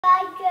Now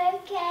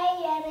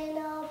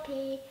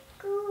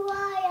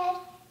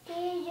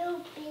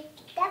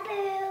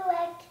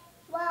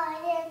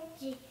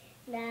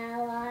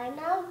I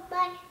know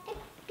my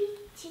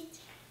ABCs.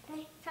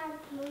 Next time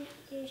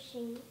you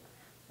sing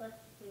with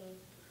me.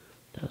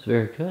 That was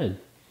very good.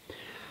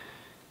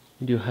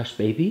 You do Hush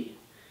Baby?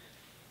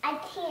 I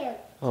can't.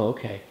 Oh,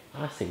 okay.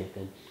 I'll sing it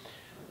then.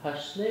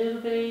 Hush,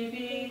 little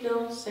baby,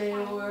 don't say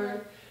a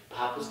word.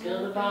 Papa's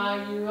gonna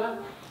buy you a...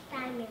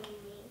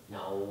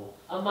 No,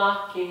 a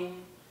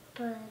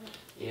mockingbird.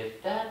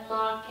 If that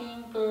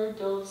mockingbird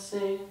don't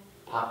sing,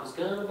 Papa's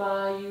gonna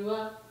buy you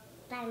a...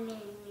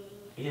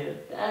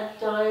 If that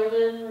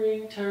diamond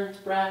ring turns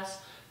brass,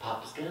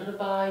 Papa's gonna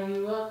buy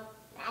you a...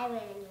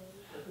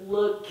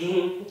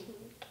 Looking.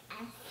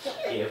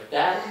 If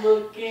that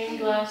looking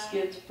glass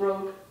gets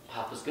broke,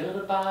 Papa's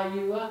gonna buy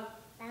you a...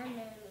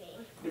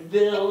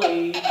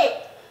 Billy.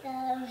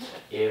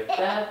 If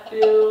that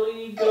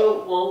billy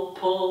goat won't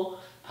pull,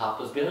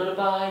 Papa's gonna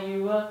buy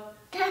you a...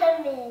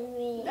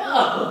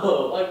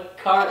 No, a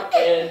cart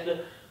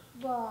and...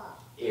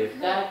 If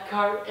that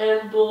cart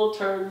and bull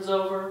turns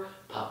over,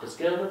 Papa's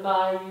gonna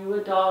buy you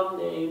a dog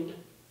named...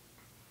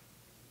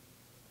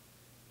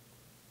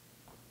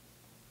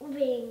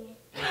 Ring.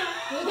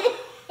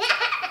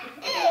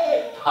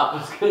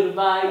 Papa's gonna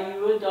buy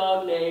you a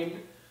dog named...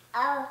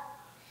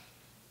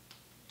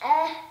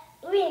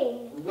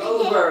 Ring.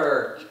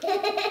 Rover.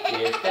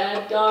 If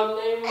that dog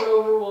named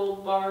Rover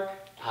won't bark,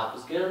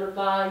 Papa's gonna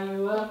buy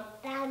you a...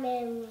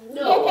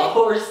 No, a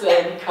horse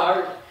and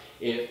cart.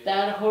 If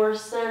that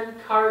horse and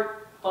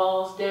cart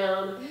falls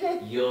down,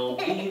 you'll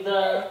be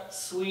the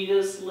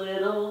sweetest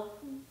little...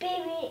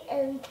 baby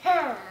in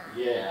town.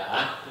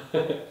 Yeah.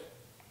 Do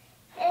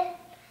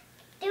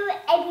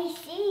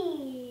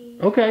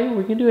ABC. Okay,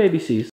 we can do ABCs.